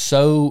 but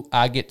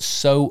I get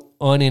so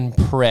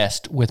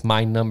unimpressed with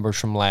my numbers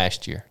from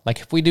last year.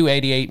 Like if we do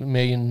 88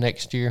 million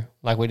next year,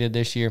 like we did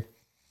this year,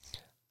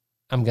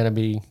 I'm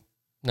going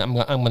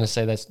to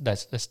say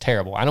that's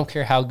terrible. I don't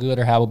care how good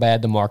or how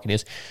bad the market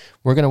is.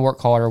 We're going to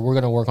work harder. We're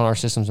going to work on our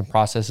systems and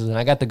processes. And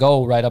I got the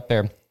goal right up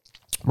there.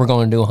 We're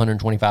going to do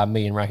 125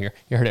 million right here.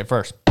 You heard it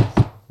first,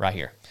 right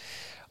here.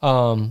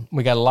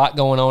 We got a lot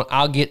going on.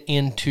 I'll get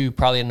into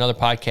probably another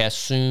podcast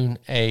soon,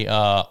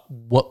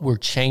 what we're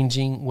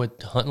changing with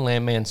the Hunt and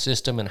Landman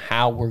system and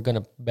how we're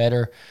going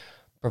to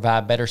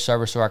provide better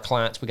service to our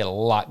clients. We got a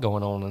lot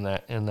going on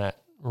in that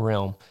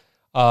realm.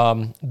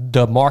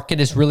 The market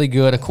is really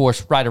good, of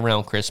course, right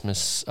around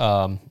Christmas.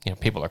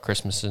 People are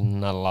Christmasing,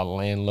 not a lot of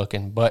land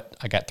looking, but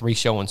I got 3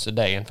 showings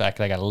today. In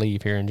fact, I got to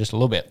leave here in just a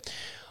little bit.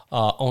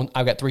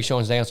 I've got 3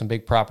 showings today on some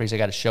big properties. I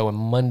got a showing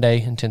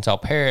Monday in Tensile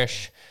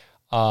Parish.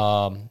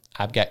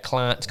 I've got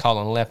clients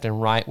calling left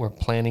and right. We're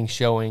planning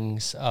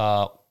showings.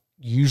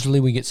 Usually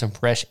we get some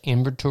fresh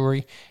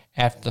inventory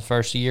after the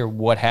first year.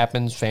 What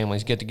happens?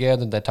 Families get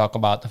together. They talk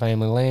about the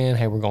family land.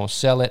 Hey, we're going to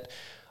sell it.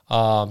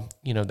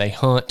 They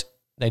hunt.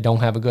 They don't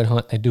have a good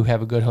hunt. They do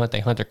have a good hunt.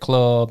 They hunt their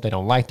club. They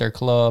don't like their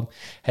club.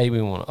 Hey,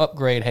 we want to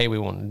upgrade. Hey, we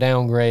want to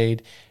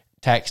downgrade.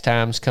 Tax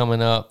time's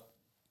coming up.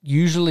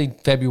 Usually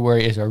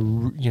February is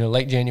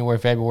late January,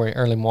 February,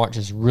 early March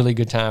is a really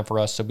good time for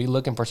us. So be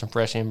looking for some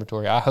fresh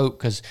inventory. I hope,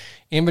 because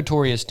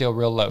inventory is still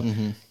real low.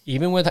 Mm-hmm.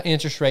 Even with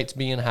interest rates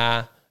being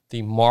high,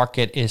 the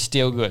market is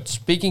still good.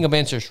 Speaking of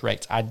interest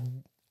rates,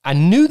 I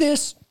knew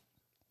this,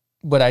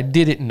 but I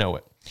didn't know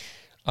it.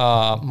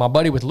 My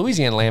buddy with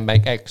Louisiana Land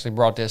Bank actually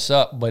brought this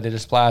up, but it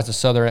applies to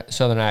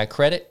Southern Ag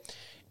Credit.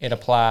 It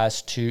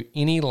applies to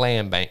any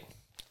land bank.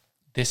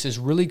 This is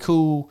really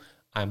cool.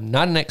 I'm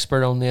not an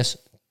expert on this.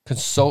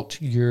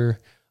 Consult your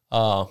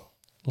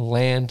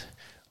land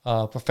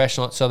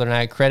professional at Southern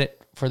Ag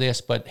Credit for this,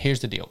 but here's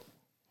the deal.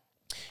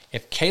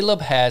 If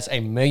Caleb has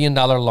 $1 million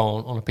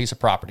loan on a piece of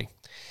property,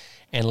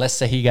 and let's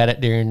say he got it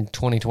during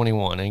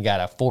 2021 and he got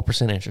a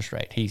 4% interest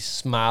rate, he's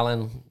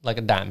smiling like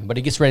a diamond, but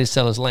he gets ready to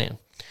sell his land,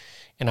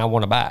 and I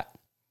want to buy it.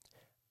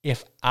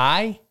 If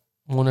I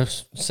want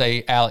to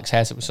say Alex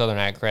has it with Southern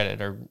Ag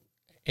Credit, or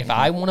if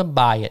I want to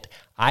buy it,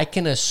 I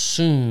can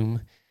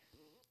assume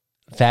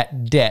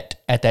that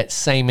debt at that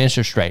same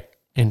interest rate.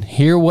 And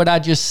hear what I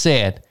just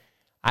said.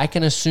 I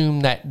can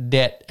assume that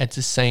debt at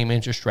the same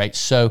interest rate.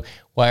 So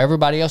while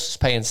everybody else is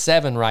paying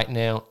 7 right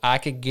now, I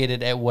could get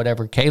it at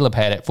whatever Caleb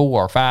had at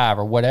 4 or 5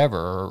 or whatever,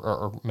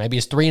 or maybe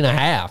it's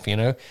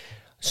 3.5,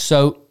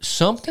 So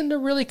something to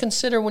really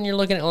consider when you're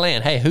looking at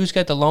land. Hey, who's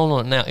got the loan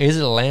on it now? Is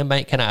it a land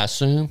bank? Can I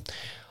assume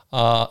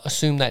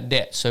that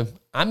debt? So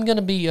I'm going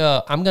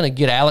to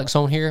get Alex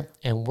on here,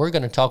 and we're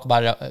going to talk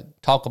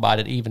about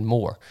it even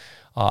more.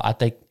 I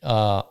think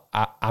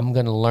I'm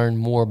going to learn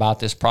more about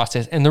this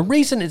process. And the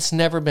reason it's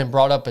never been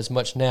brought up as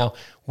much now,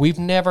 we've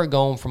never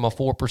gone from a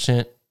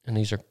 4%, and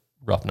these are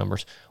rough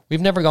numbers,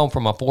 we've never gone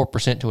from a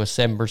 4% to a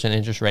 7%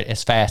 interest rate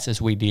as fast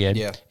as we did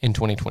in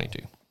 2022.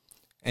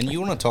 And you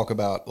want to talk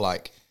about,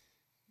 like,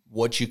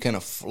 what you can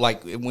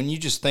when you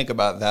just think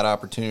about that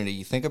opportunity,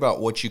 you think about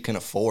what you can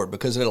afford,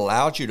 because it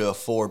allows you to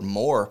afford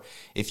more.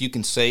 If you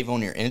can save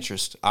on your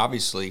interest,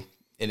 obviously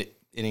it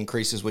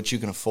increases what you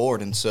can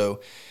afford. And so,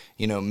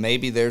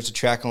 maybe there's a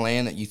tract of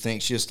land that you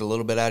think's just a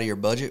little bit out of your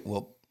budget.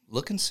 Well,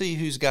 look and see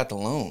who's got the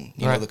loan,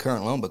 the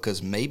current loan,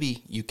 because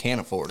maybe you can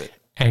afford it.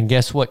 And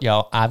guess what,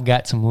 y'all? I've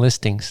got some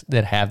listings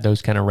that have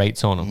those kind of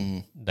rates on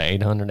them. The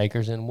 800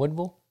 acres in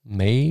Woodville,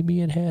 maybe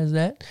it has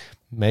that.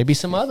 maybe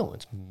some other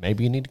ones.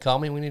 Maybe you need to call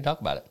me and we need to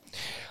talk about it.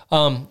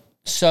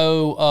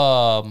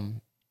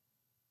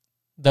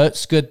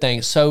 That's good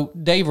things. So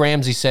Dave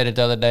Ramsey said it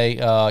the other day.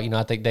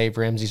 I think Dave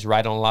Ramsey's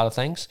right on a lot of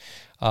things.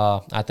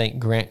 I think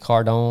Grant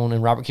Cardone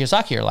and Robert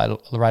Kiyosaki are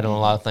right on a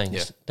lot of things.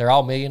 Yeah. They're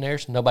all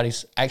millionaires.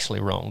 Nobody's actually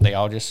wrong. They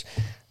all just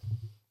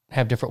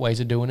have different ways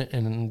of doing it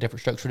and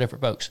different strokes for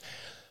different folks.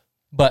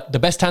 But the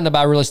best time to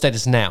buy real estate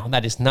is now.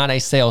 That is not a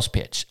sales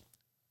pitch.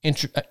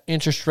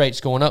 Interest rates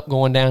going up,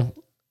 going down.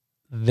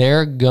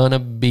 Land's going to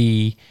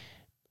be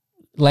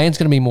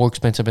more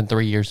expensive in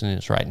 3 years than it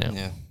is right now.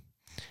 Yeah.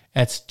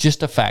 That's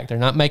just a fact. They're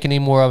not making any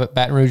more of it.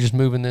 Baton Rouge is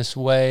moving this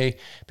way.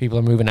 People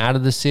are moving out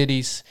of the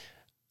cities.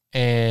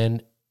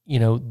 And,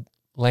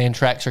 land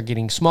tracts are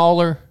getting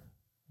smaller.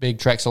 Big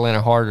tracts of land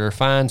are harder to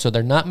find. So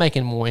they're not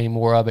making any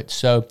more of it.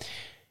 So,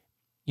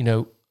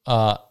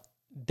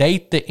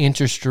 date the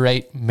interest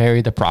rate,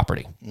 marry the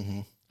property.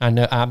 Mm-hmm. I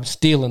know I'm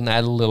stealing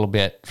that a little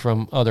bit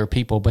from other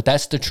people, but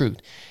that's the truth.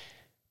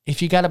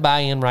 If you got to buy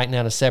in right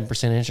now to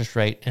 7% interest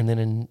rate, and then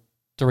in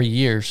 3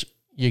 years,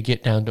 you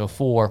get down to a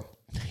 4%,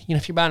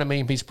 if you're buying a $1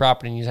 million piece of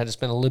property and you just had to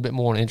spend a little bit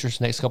more on interest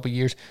the next couple of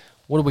years,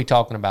 what are we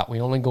talking about? We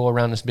only go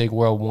around this big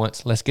world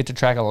once. Let's get the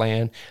tract of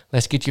land.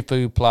 Let's get your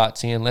food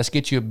plots in. Let's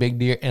get you a big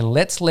deer, and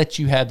let's let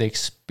you have the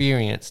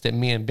experience that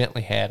me and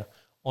Bentley had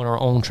on our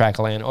own tract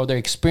of land, or the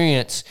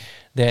experience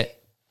that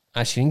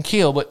I shouldn't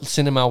kill, but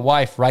sending my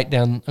wife right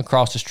down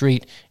across the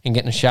street and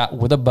getting a shot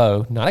with a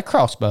bow, not a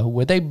crossbow,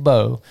 with a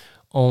bow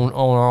on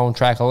our own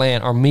tract of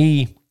land, or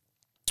me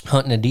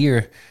hunting a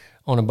deer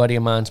on a buddy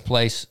of mine's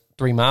place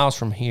 3 miles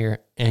from here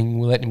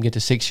and letting him get to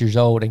 6 years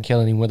old and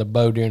killing him with a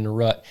bow during the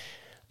rut.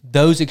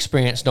 Those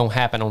experiences don't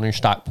happen on your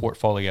stock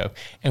portfolio.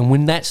 And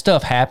when that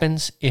stuff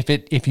happens,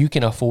 if you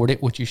can afford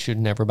it, which you should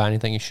never buy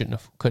anything you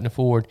couldn't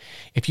afford,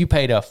 if you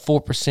paid a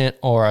 4%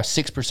 or a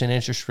 6%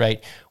 interest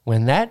rate,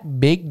 when that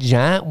big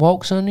giant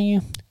walks under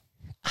you,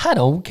 I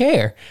don't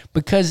care,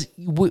 because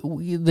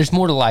there's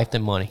more to life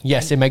than money.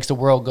 Yes, it makes the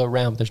world go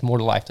round, but there's more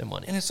to life than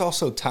money. And it's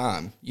also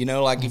time.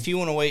 If you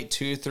want to wait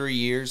 2 or 3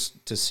 years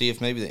to see if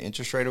maybe the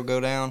interest rate will go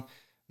down,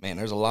 man,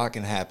 there's a lot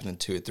can happen in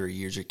 2 or 3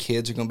 years. Your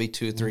kids are going to be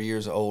 2 or 3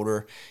 years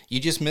older. You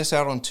just miss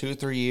out on 2 or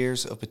 3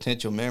 years of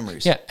potential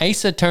memories. Yeah,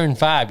 Asa turned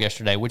 5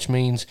 yesterday, which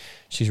means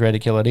she's ready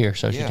to kill a deer,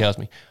 so she tells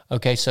me.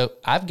 Okay, so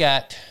I've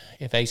got,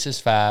 if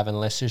Asa's 5, and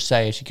let's just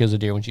say she kills a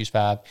deer when she's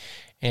 5,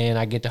 and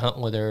I get to hunt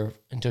with her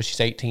until she's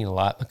 18 a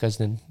lot, because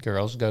then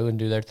girls go and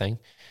do their thing.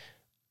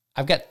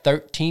 I've got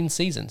 13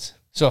 seasons.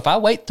 So if I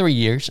wait 3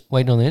 years,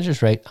 waiting on the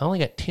interest rate, I only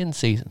got 10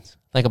 seasons.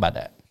 Think about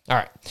that. All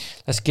right,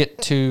 let's get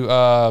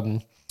to...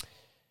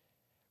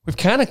 We've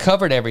kind of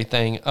covered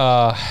everything.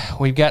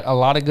 We've got a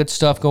lot of good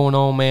stuff going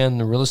on, man.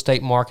 The real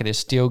estate market is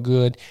still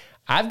good.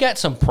 I've got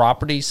some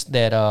properties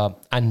that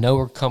I know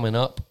are coming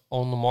up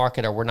on the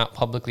market, or we're not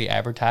publicly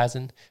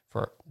advertising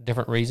for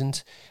different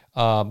reasons,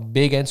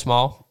 big and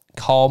small.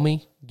 Call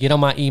me. Get on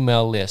my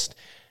email list.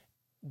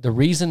 The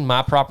reason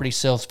my property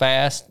sells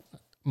fast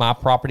a lot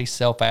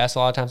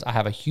of times, I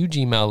have a huge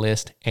email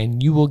list,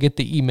 and you will get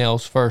the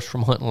emails first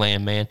from Hunting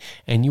Land, man.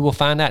 And you will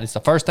find out. It's the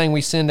first thing we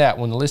send out.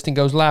 When the listing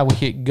goes live, we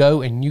hit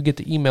go, and you get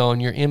the email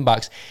in your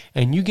inbox,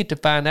 and you get to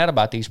find out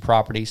about these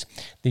properties,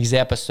 these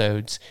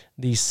episodes,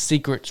 these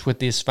secrets with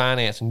this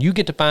finance, and you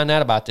get to find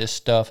out about this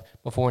stuff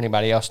before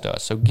anybody else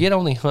does. So get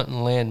on the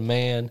Hunting Land,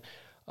 man,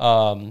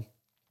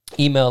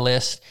 email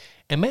list,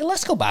 and, man,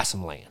 let's go buy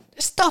some land.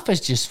 This stuff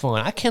is just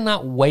fun. I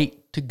cannot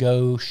wait to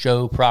go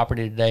show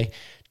property today,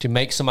 to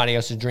make somebody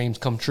else's dreams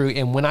come true.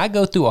 And when I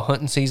go through a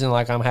hunting season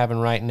like I'm having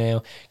right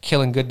now,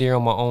 killing good deer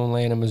on my own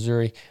land in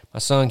Missouri, my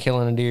son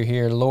killing a deer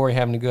here, Lori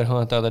having a good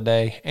hunt the other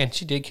day, and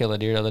she did kill a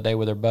deer the other day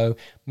with her bow,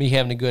 me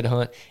having a good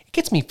hunt, it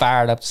gets me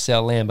fired up to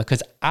sell land,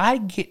 because I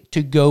get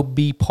to go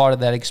be part of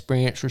that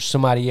experience for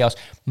somebody else.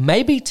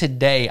 Maybe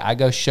today I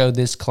go show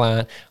this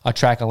client a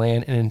tract of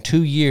land, and in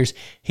 2 years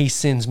he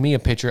sends me a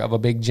picture of a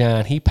big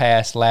giant he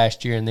passed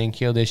last year and then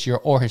killed this year,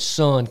 or his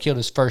son killed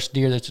his first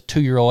deer that's a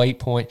 2-year-old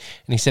 8-point,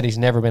 and he said he's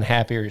never been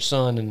happier. His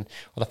son and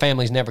the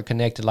family's never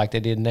connected like they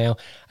did now.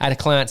 I had a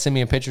client send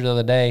me a picture the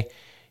other day,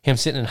 him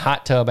sitting in a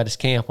hot tub at his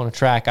camp on a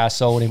track I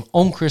sold him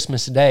on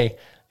Christmas Day.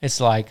 It's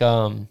like,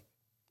 man,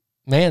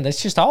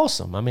 that's just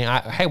awesome. I mean,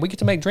 hey, we get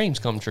to make dreams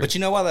come true. But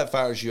you know why that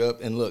fires you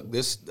up? And look,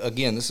 this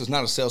is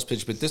not a sales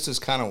pitch, but this is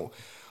kind of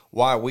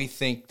why we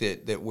think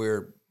that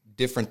we're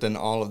different than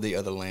all of the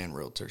other land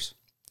realtors.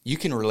 You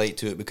can relate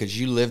to it because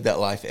you live that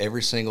life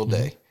every single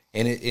day.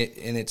 And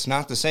it's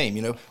not the same.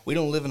 We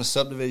don't live in a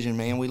subdivision,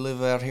 man. We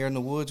live out here in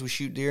the woods. We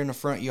shoot deer in the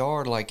front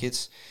yard. Like,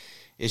 it's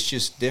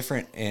just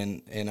different,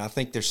 and I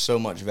think there's so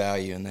much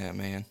value in that,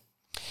 man.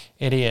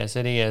 It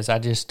is. I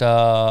just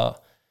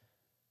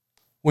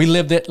we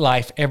live that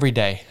life every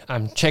day.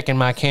 I'm checking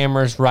my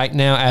cameras right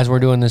now as we're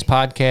doing this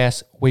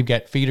podcast. We've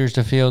got feeders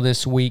to fill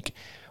this week.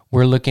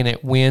 We're looking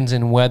at winds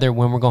and weather,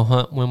 when we're going to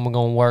hunt, when we're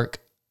going to work.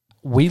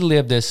 We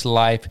live this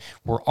life.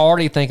 We're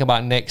already thinking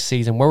about next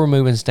season, where we're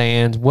moving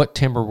stands, what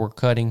timber we're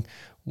cutting,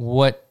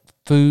 what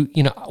food.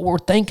 You know, we're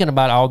thinking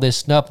about all this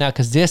stuff now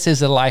because this is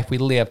the life we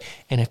live.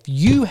 And if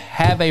you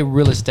have a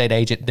real estate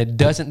agent that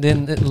doesn't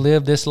then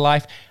live this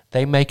life,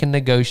 they may can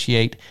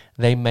negotiate,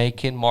 they may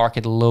can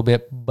market a little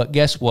bit. But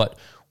guess what?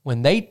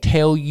 When they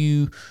tell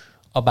you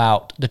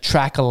about the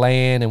tract of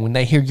land and when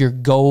they hear your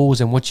goals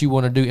and what you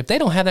want to do, if they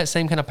don't have that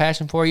same kind of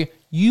passion for you,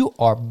 you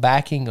are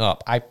backing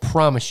up. I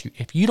promise you.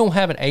 If you don't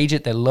have an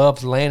agent that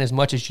loves land as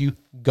much as you,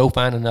 go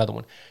find another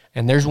one.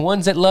 And there's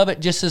ones that love it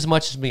just as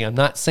much as me. I'm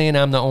not saying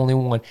I'm the only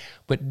one,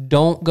 but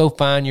don't go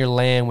find your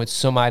land with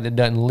somebody that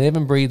doesn't live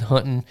and breathe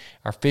hunting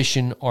or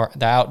fishing or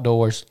the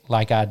outdoors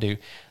like I do.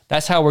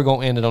 That's how we're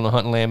going to end it on the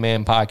Hunting Land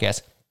Man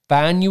podcast.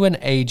 Find you an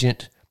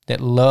agent that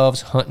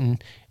loves hunting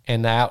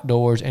and the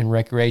outdoors and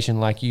recreation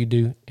like you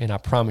do, and I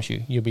promise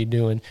you, you'll be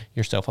doing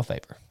yourself a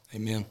favor.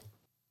 Amen.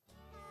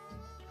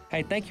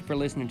 Hey, thank you for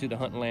listening to the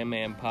Hunting Land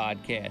Man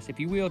podcast. If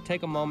you will,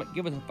 take a moment,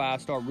 give us a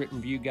 5-star written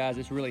review, guys.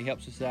 This really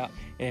helps us out.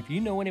 And if you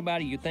know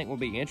anybody you think will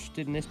be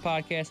interested in this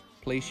podcast,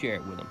 please share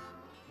it with them.